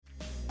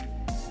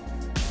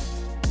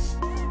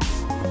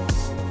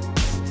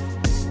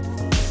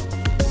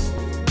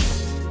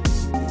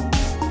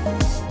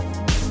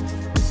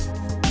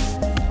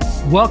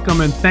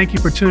Welcome and thank you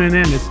for tuning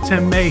in. It's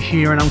Tim May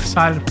here, and I'm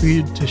excited for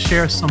you to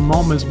share some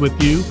moments with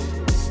you.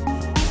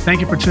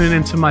 Thank you for tuning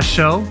into my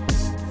show.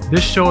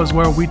 This show is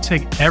where we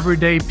take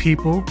everyday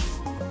people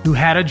who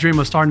had a dream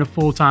of starting a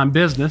full-time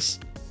business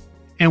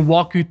and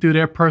walk you through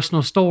their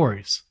personal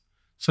stories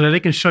so that they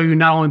can show you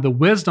not only the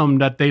wisdom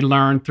that they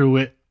learned through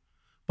it,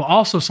 but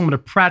also some of the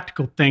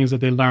practical things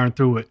that they learned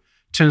through it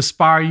to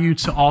inspire you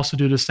to also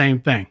do the same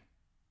thing.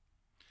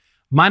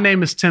 My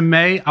name is Tim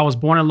May. I was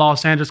born in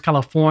Los Angeles,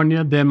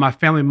 California. Then my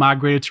family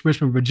migrated to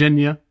Richmond,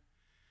 Virginia.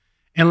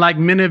 And like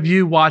many of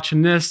you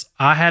watching this,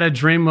 I had a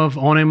dream of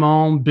owning my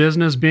own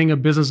business, being a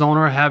business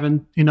owner,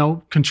 having,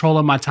 control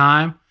of my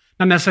time,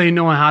 not necessarily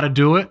knowing how to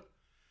do it.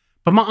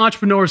 But my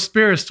entrepreneur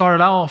spirit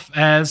started off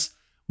as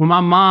when my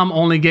mom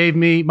and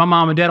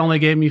dad only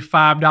gave me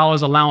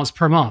 $5 allowance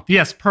per month.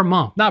 Yes, per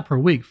month, not per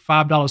week,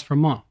 $5 per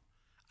month.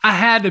 I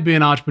had to be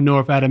an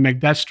entrepreneur if I had to make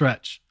that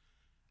stretch.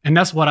 And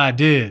that's what I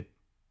did.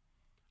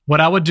 What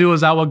I would do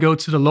is I would go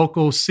to the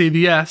local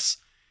CVS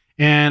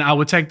and I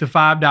would take the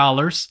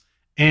 $5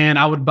 and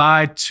I would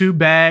buy 2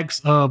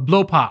 bags of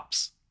blow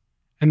pops.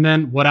 And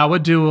then what I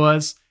would do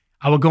was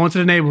I would go into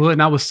the neighborhood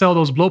and I would sell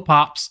those blow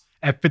pops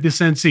at 50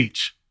 cents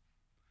each.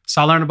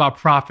 So I learned about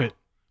profit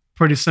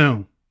pretty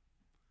soon.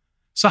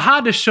 So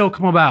how did this show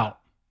come about?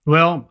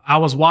 Well, I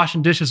was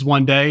washing dishes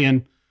one day,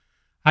 and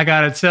I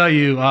got to tell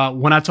you,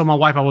 when I told my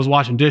wife I was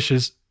washing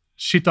dishes,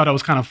 she thought it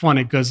was kind of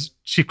funny because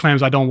she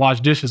claims I don't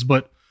wash dishes.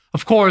 But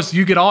of course,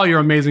 you get all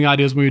your amazing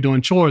ideas when you're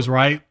doing chores,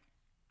 right?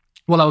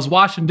 Well, I was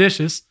washing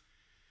dishes,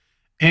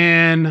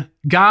 and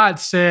God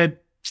said,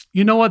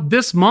 you know what,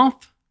 this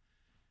month,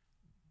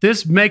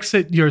 this makes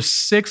it your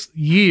 6th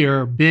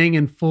year being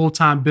in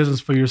full-time business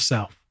for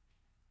yourself.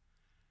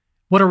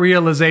 What a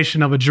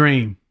realization of a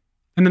dream.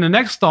 And then the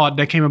next thought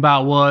that came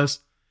about was,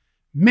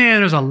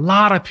 man, there's a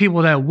lot of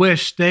people that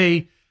wish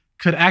they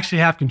could actually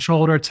have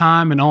control of their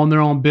time and own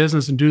their own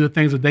business and do the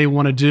things that they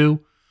want to do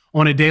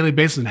on a daily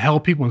basis and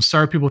help people and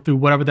serve people through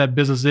whatever that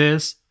business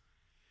is.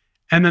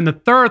 And then the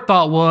third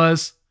thought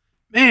was,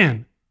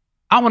 man,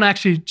 I want to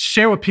actually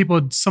share with people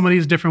some of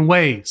these different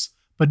ways,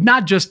 but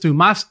not just through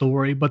my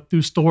story, but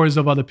through stories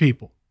of other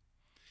people.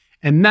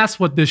 And that's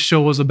what this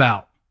show is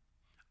about.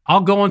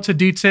 I'll go into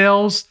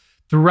details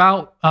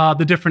throughout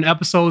the different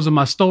episodes of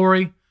my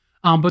story,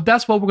 but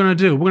that's what we're going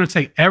to do. We're going to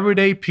take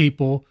everyday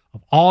people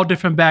of all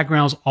different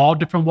backgrounds, all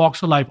different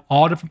walks of life,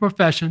 all different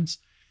professions,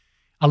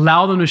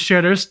 allow them to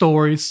share their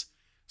stories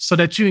so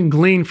that you can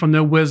glean from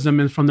their wisdom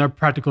and from their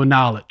practical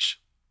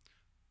knowledge.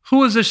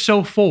 Who is this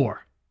show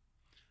for?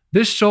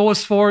 This show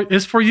is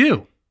for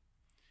you.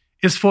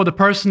 It's for the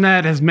person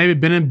that has maybe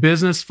been in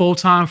business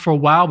full-time for a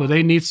while, but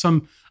they need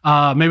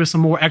maybe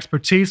some more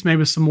expertise,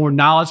 maybe some more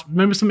knowledge,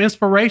 maybe some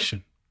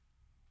inspiration.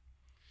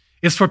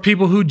 It's for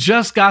people who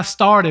just got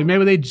started.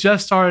 Maybe they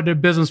just started their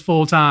business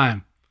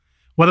full-time,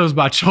 whether it was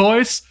by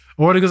choice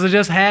or because they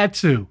just had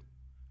to,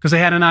 because they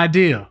had an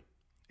idea.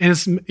 And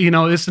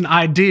it's an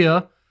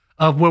idea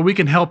of where we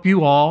can help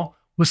you all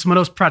with some of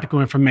those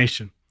practical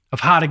information of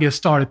how to get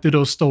started through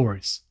those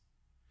stories.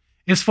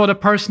 It's for the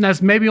person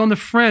that's maybe on the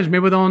fringe,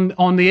 maybe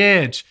on the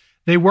edge.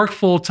 They work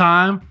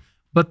full-time,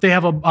 but they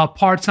have a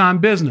part-time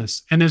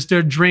business, and it's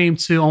their dream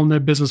to own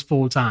their business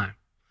full-time.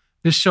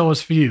 This show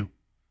is for you.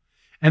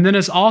 And then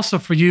it's also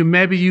for you,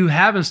 maybe you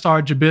haven't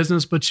started your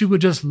business, but you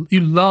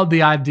love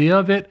the idea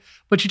of it,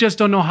 but you just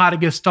don't know how to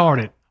get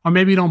started, or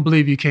maybe you don't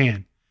believe you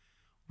can.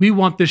 We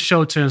want this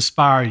show to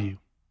inspire you.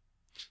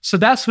 So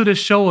that's who this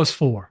show is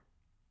for.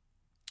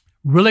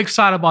 Really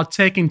excited about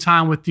taking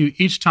time with you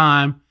each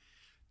time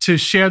to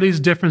share these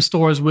different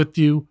stories with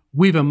you,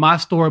 weaving my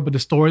story, but the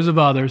stories of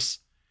others.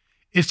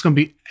 It's going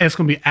to be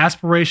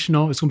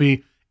aspirational. It's going to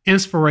be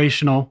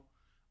inspirational,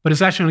 but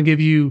it's actually going to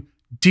give you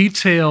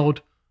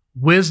detailed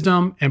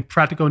wisdom and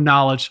practical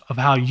knowledge of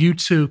how you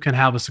too can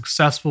have a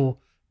successful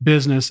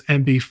business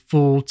and be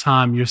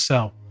full-time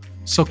yourself.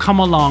 So come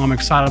along. I'm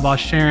excited about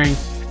sharing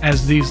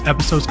as these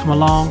episodes come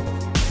along,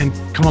 and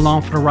come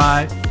along for the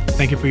ride.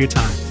 Thank you for your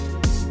time.